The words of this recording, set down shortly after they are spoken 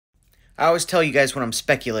I always tell you guys when I'm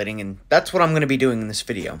speculating, and that's what I'm going to be doing in this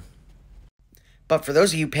video. But for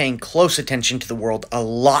those of you paying close attention to the world, a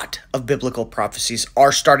lot of biblical prophecies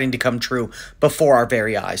are starting to come true before our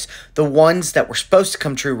very eyes. The ones that were supposed to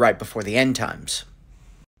come true right before the end times.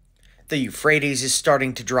 The Euphrates is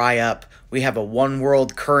starting to dry up. We have a one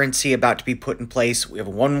world currency about to be put in place. We have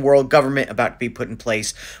a one world government about to be put in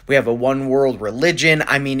place. We have a one world religion.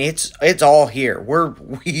 I mean, it's all here.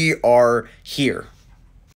 We are here.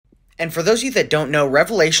 And for those of you that don't know,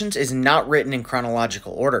 Revelations is not written in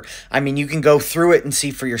chronological order. I mean, you can go through it and see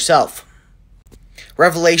for yourself.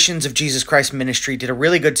 Revelations of Jesus Christ Ministry did a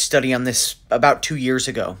really good study on this about 2 years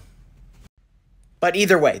ago. But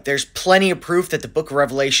either way, there's plenty of proof that the book of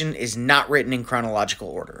Revelation is not written in chronological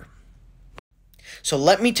order. So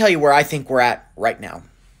let me tell you where I think we're at right now.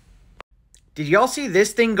 Did y'all see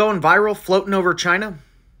this thing going viral, floating over China?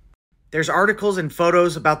 There's articles and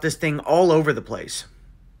photos about this thing all over the place.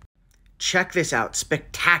 Check this out.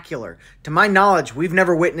 Spectacular. To my knowledge, we've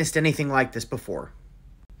never witnessed anything like this before.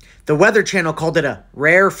 The Weather Channel called it a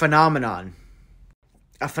rare phenomenon.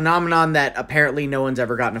 A phenomenon that apparently no one's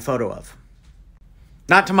ever gotten a photo of.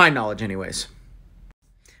 Not to my knowledge, anyways.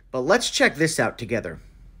 But let's check this out together.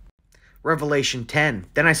 Revelation 10.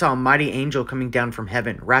 Then I saw a mighty angel coming down from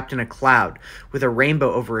heaven, wrapped in a cloud, with a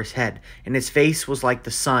rainbow over his head, and his face was like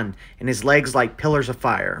the sun, and his legs like pillars of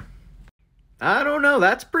fire. I don't know,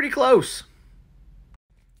 that's pretty close.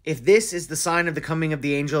 If this is the sign of the coming of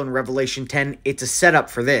the angel in Revelation 10, it's a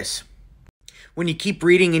setup for this. When you keep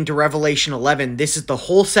reading into Revelation 11, this is the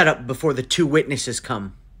whole setup before the two witnesses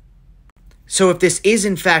come. So if this is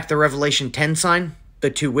in fact the Revelation 10 sign,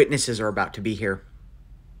 the two witnesses are about to be here.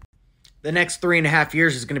 The next 3.5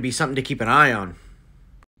 years is going to be something to keep an eye on.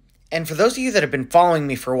 And for those of you that have been following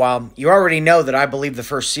me for a while, you already know that I believe the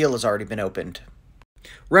first seal has already been opened.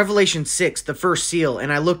 Revelation 6, the first seal,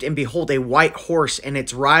 and I looked, and behold, a white horse, and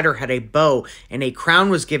its rider had a bow, and a crown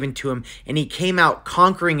was given to him, and he came out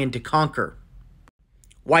conquering and to conquer.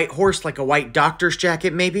 White horse like a white doctor's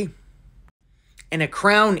jacket, maybe? And a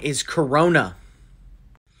crown is corona.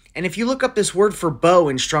 And if you look up this word for bow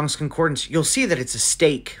in Strong's Concordance, you'll see that it's a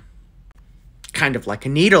stake. Kind of like a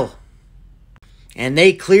needle. And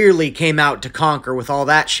they clearly came out to conquer with all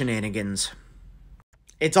that shenanigans.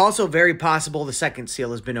 It's also very possible the second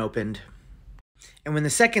seal has been opened. And when the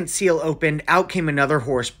second seal opened, out came another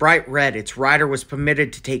horse, bright red. Its rider was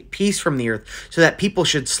permitted to take peace from the earth, so that people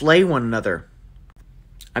should slay one another.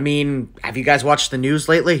 I mean, have you guys watched the news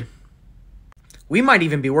lately? We might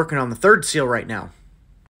even be working on the third seal right now.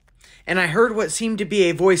 And I heard what seemed to be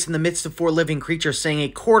a voice in the midst of 4 living creatures saying, a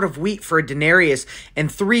quart of wheat for a denarius,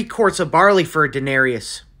 and 3 quarts of barley for a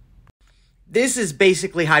denarius. This is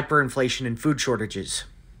basically hyperinflation and food shortages.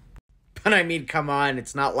 But I mean, come on,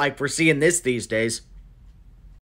 it's not like we're seeing this these days.